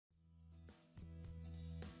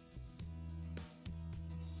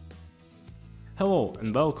Hello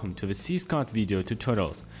and welcome to the CSCART video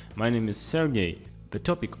tutorials. My name is Sergey. The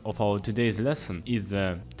topic of our today's lesson is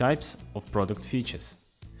the types of product features.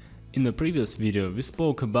 In the previous video we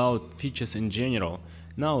spoke about features in general.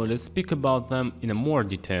 Now let's speak about them in a more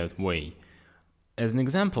detailed way. As an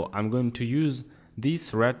example, I'm going to use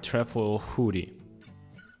this red trefoil hoodie.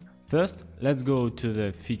 First, let's go to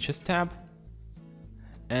the Features tab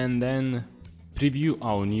and then preview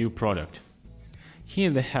our new product. Here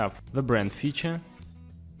they have the brand feature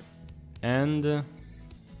and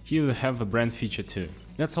here we have the brand feature too.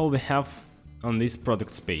 That's all we have on this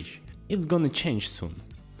products page. It's gonna change soon.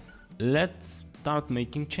 Let's start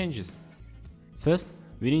making changes. First,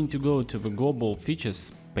 we need to go to the global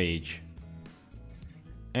features page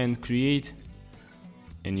and create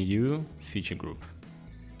a new feature group.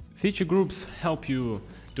 Feature groups help you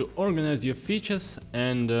to organize your features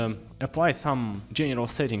and apply some general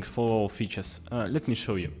settings for all features. Let me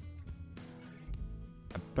show you.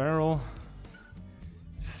 Apparel,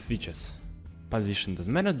 features, position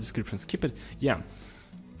doesn't matter, description skip it. Yeah,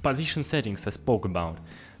 position settings I spoke about.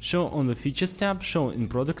 Show on the features tab, show in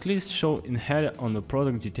product list, show in header on the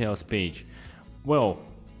product details page. Well,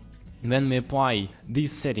 when we apply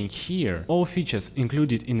this setting here, all features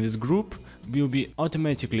included in this group will be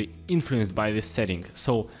automatically influenced by this setting.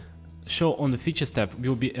 So show on the features tab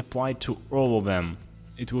will be applied to all of them.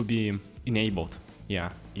 It will be enabled. Yeah,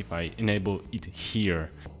 if I enable it here.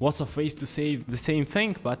 Lots of ways to say the same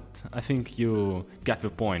thing, but I think you got the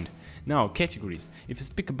point. Now, categories. If you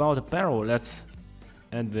speak about apparel, let's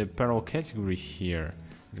add the apparel category here.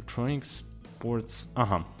 Electronics, sports,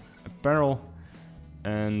 apparel,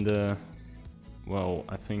 and well,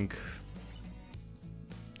 I think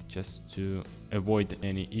just to avoid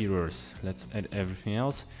any errors, let's add everything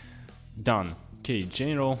else. Done. Okay,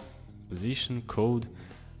 general, position, code,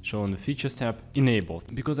 show on the features tab, enabled,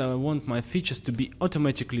 because I want my features to be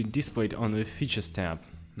automatically displayed on the features tab.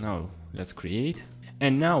 Now let's create,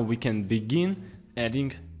 and now we can begin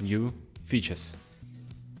adding new features.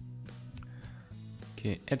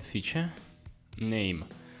 Okay, add feature, name,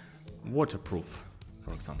 waterproof,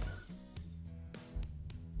 for example.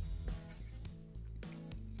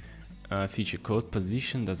 Feature code,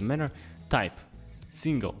 position, doesn't matter. Type,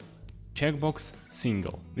 single, checkbox,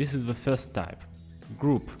 single. This is the first type.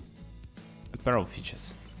 Group, apparel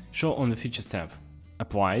features. Show on the features tab.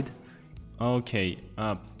 Applied. Okay,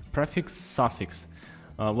 prefix, suffix.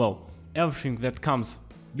 Well, everything that comes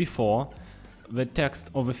before the text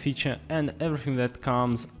of a feature and everything that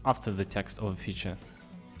comes after the text of a feature.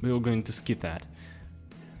 We are going to skip that.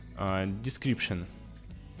 Description.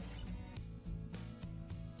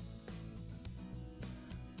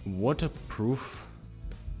 Waterproof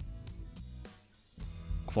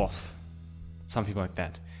cloth, something like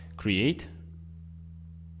that. Create.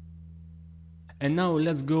 And now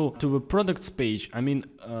let's go to the products page,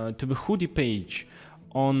 to the hoodie page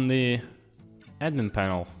on the admin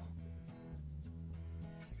panel.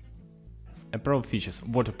 Apparel features,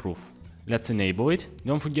 waterproof. Let's enable it.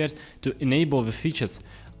 Don't forget to enable the features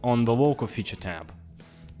on the local feature tab.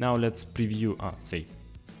 Now let's preview, save.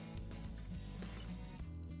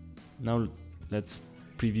 Now let's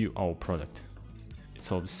preview our product.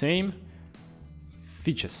 It's all the same.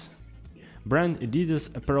 Features. Brand Adidas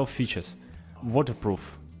apparel features.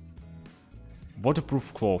 Waterproof.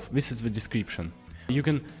 Waterproof cloth. This is the description. You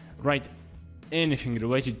can write anything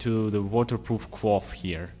related to the waterproof cloth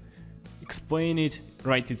here. Explain it,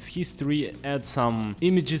 write its history, add some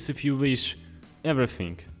images if you wish,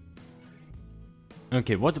 everything.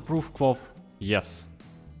 Okay, waterproof cloth, yes,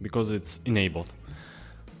 because it's enabled.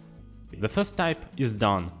 The first type is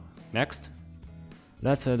done. Next,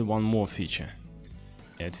 let's add one more feature.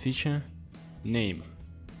 Add feature, name.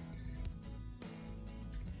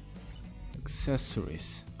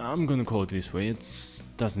 Accessories. I'm gonna call it this way, it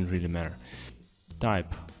doesn't really matter.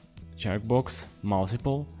 Type, checkbox,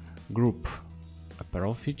 multiple, group,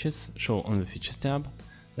 apparel features, show on the features tab.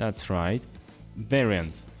 That's right.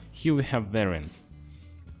 Variants. Here we have variants.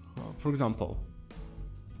 For example,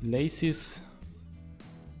 laces.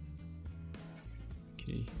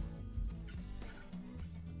 Okay.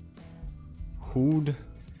 Hood.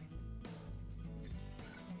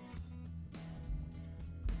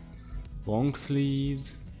 Long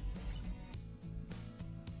sleeves.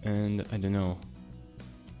 And I don't know.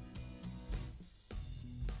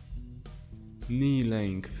 Knee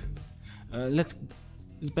length. It's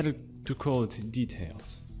better to call it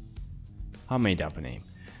details. I made up a name.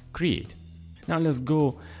 Create. Now let's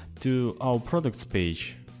go to our products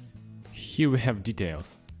page. Here we have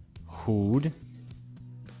details. Hood,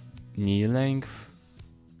 knee length.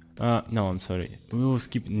 No, I'm sorry. We will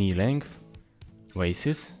skip knee length.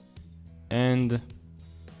 Oasis, and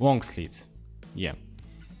long sleeves. Yeah.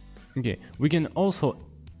 Okay, we can also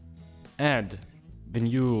add the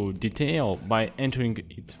new detail by entering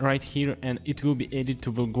it right here, and it will be added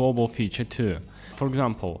to the global feature too. For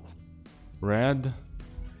example, red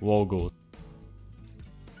logo.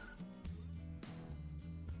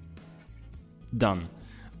 Done.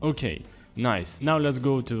 Okay, nice. Now let's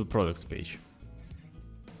go to the products page.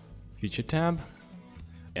 Feature tab.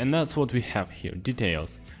 And that's what we have here.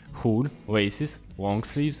 Details. Hood, laces, long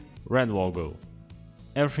sleeves, red logo.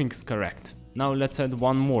 Everything's correct. Now let's add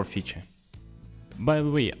one more feature. By the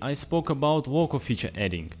way, I spoke about local feature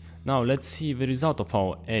adding. Now let's see the result of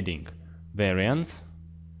our adding. Variants.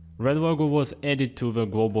 Red logo was added to the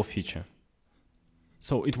global feature.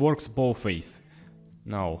 So it works both ways.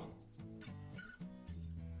 Now,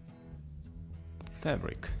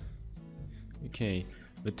 fabric. Okay,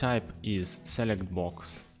 the type is select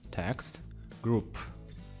box text, group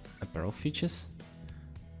apparel features,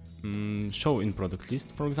 show in product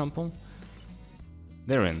list, for example.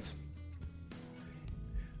 Variants.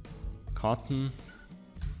 Cotton.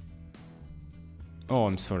 Oh,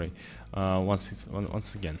 I'm sorry.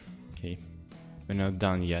 Once again. Okay, we're not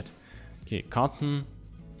done yet. Okay, cotton,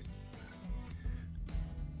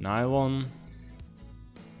 nylon,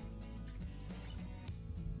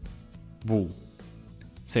 wool.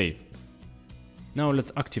 Save. Now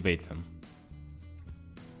let's activate them.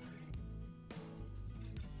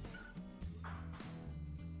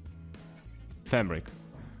 Fabric.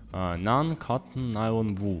 None, cotton,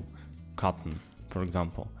 nylon, wool. Cotton, for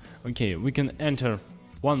example. Okay, we can enter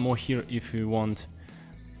one more here if we want,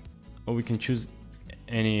 or we can choose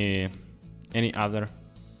any other.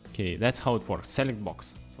 Okay, that's how it works. Select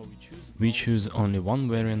box. So we choose only one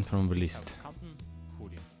variant from the list.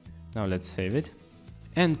 Now let's save it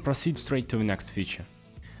and proceed straight to the next feature.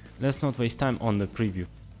 Let's not waste time on the preview.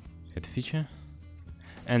 Add feature.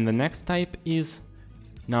 And the next type is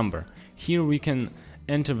number. Here we can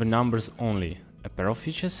enter the numbers only. Apparel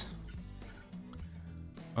features.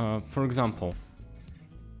 For example,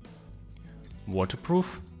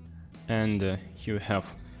 waterproof, and here we have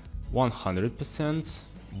 100%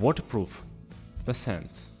 waterproof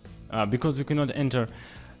percent. Because we cannot enter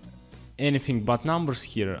anything but numbers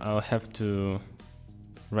here, I'll have to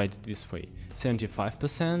write it this way: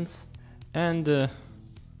 75% and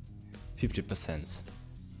 50%.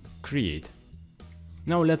 Create.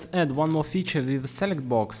 Now let's add one more feature with the select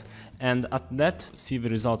box, and at that see the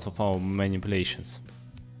results of our manipulations.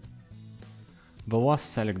 The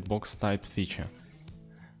last select box type feature.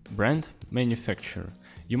 Brand, manufacturer.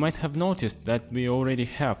 You might have noticed that we already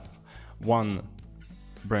have one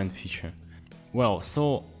brand feature. Well,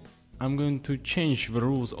 so I'm going to change the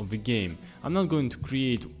rules of the game. I'm not going to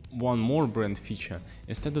create one more brand feature.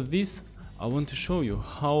 Instead of this, I want to show you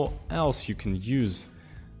how else you can use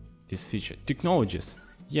this feature. Technologies.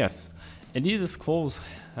 Yes, Adidas clothes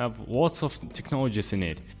have lots of technologies in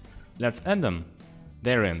it. Let's add them.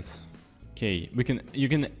 Variants. Okay, you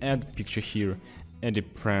can add picture here,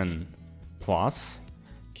 Adipran Plus.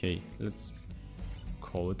 Okay, let's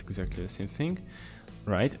call it exactly the same thing.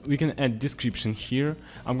 Right, we can add description here.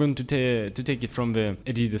 I'm going to take it from the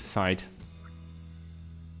Adidas site,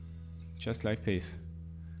 just like this.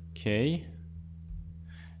 Okay,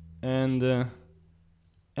 and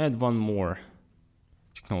add one more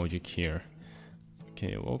technology here.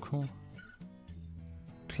 Okay, local,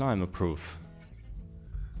 climate proof.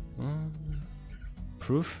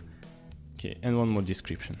 Proof. Okay, and one more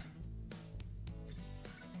description.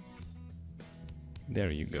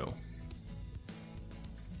 There you go.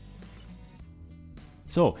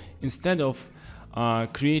 So instead of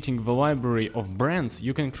creating the library of brands,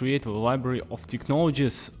 you can create a library of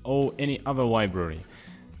technologies or any other library,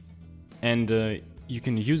 and you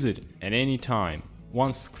can use it at any time.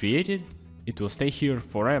 Once created, it will stay here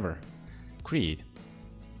forever. Create.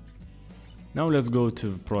 Now let's go to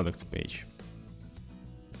the products page.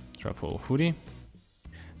 Truffle hoodie.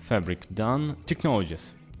 Fabric done.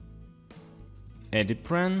 Technologies.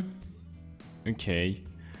 Adipran. Okay.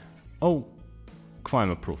 Oh,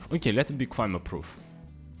 climate proof. Okay, let it be climate proof.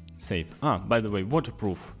 Save. By the way,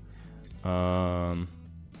 waterproof.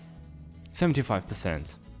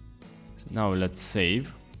 75%. Now let's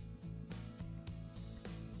save.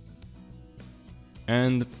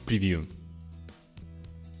 And preview.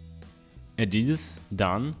 Adidas,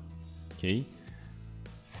 done. Okay.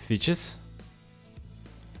 Features.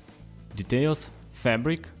 Details,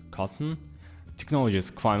 fabric, cotton. Technologies,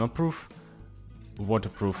 climate proof.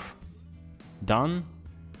 Waterproof, done.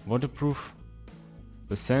 Waterproof,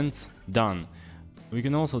 percent, done. We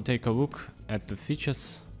can also take a look at the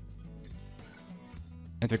features.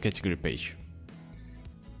 at the category page.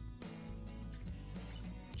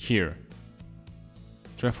 Here,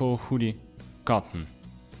 travel hoodie cotton.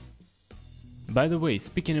 By the way,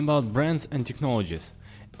 speaking about brands and technologies,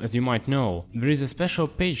 as you might know, there is a special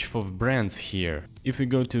page for brands here. If we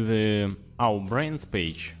go to the Our Brands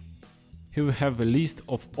page, here we have a list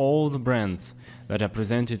of all the brands that are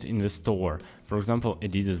presented in the store, for example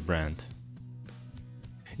Adidas brand.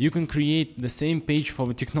 You can create the same page for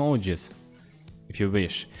the technologies, if you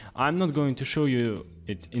wish. I'm not going to show you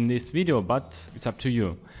it in this video, but it's up to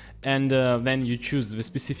you. And then you choose the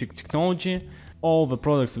specific technology. All the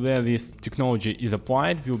products where this technology is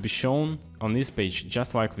applied will be shown on this page,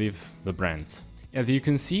 just like with the brands. As you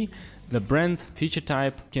can see, the brand feature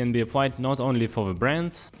type can be applied not only for the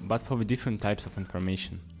brands, but for the different types of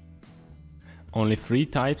information. Only 3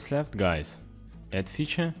 types left, guys. Add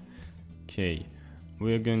feature. Okay,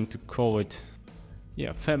 we're going to call it,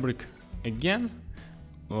 yeah, fabric again,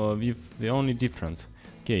 with the only difference.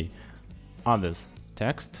 Okay, others,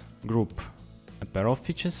 text, group, apparel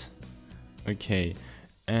features. Okay,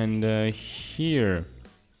 and here,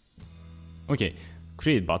 okay,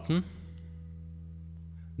 create button.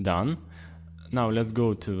 Done. Now let's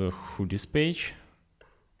go to the hoodies page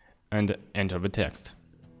and enter the text.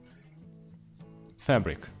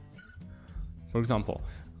 Fabric, for example,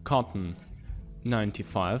 cotton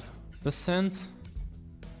 95%,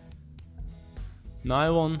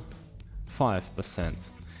 nylon 5%.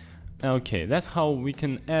 Okay, that's how we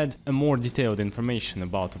can add a more detailed information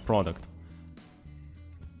about the product.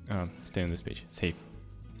 Stay on this page, save.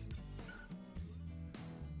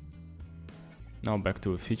 Now back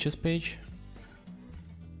to a features page,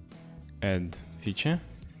 add feature,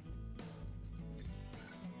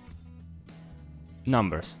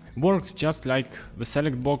 numbers. Works just like the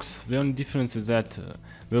select box, the only difference is that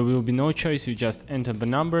there will be no choice, you just enter the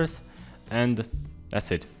numbers and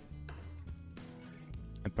that's it.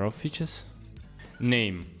 Apparel features,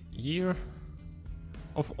 name, year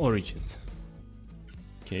of origins.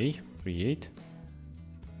 Okay, create.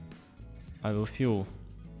 I will fill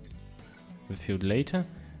the field later,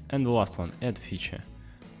 and the last one, add feature,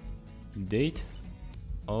 date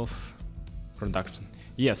of production.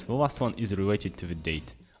 Yes, the last one is related to the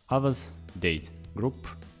date. Others, date, group,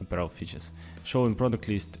 apparel features, show in product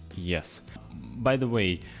list, yes. By the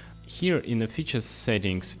way, here in the features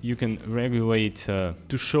settings you can regulate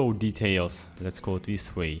to show details, let's call it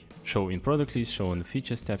this way. Show in product list, show in the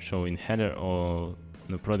features tab, show in header or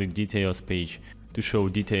the product details page to show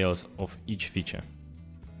details of each feature.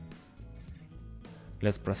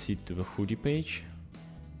 Let's proceed to the hoodie page.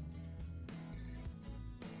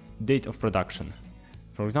 Date of production.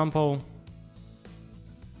 For example,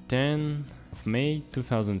 10 of May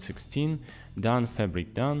 2016, done,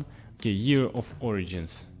 fabric done. Okay, year of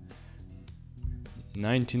origins,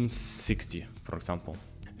 1960, for example.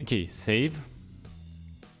 Okay, save.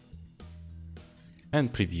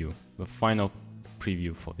 And preview, the final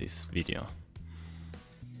preview for this video.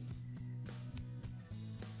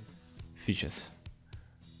 Features.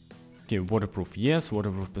 Okay, waterproof, yes,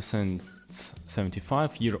 waterproof percent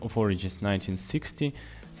 75, year of origins 1960,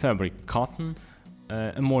 fabric cotton,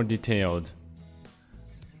 a more detailed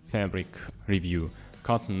fabric review,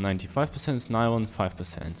 cotton 95%, nylon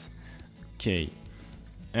 5%. Okay,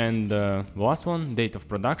 and the last one, date of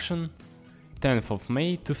production 10th of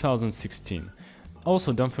May 2016.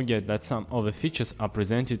 Also don't forget that some of the features are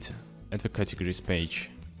presented at the categories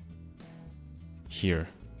page. Here,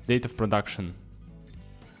 date of production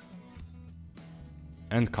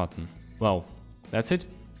and cotton. Well, that's it.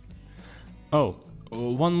 Oh,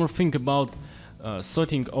 one more thing about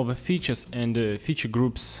sorting of the features and feature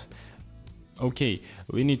groups. Okay,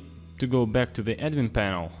 we need to go back to the admin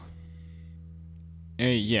panel.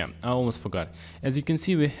 Yeah, I almost forgot. As you can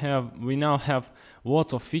see, we now have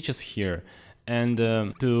lots of features here, and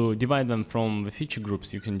to divide them from the feature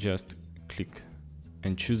groups, you can just click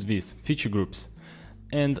and choose these feature groups.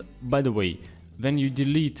 And by the way, when you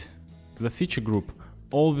delete the feature group,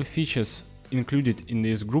 all the features included in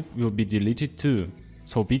this group will be deleted too.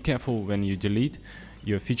 So be careful when you delete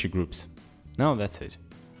your feature groups. Now that's it.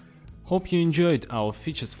 Hope you enjoyed our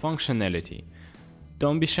features functionality.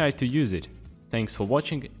 Don't be shy to use it. Thanks for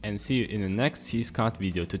watching and see you in the next CSCAD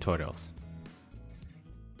video tutorials.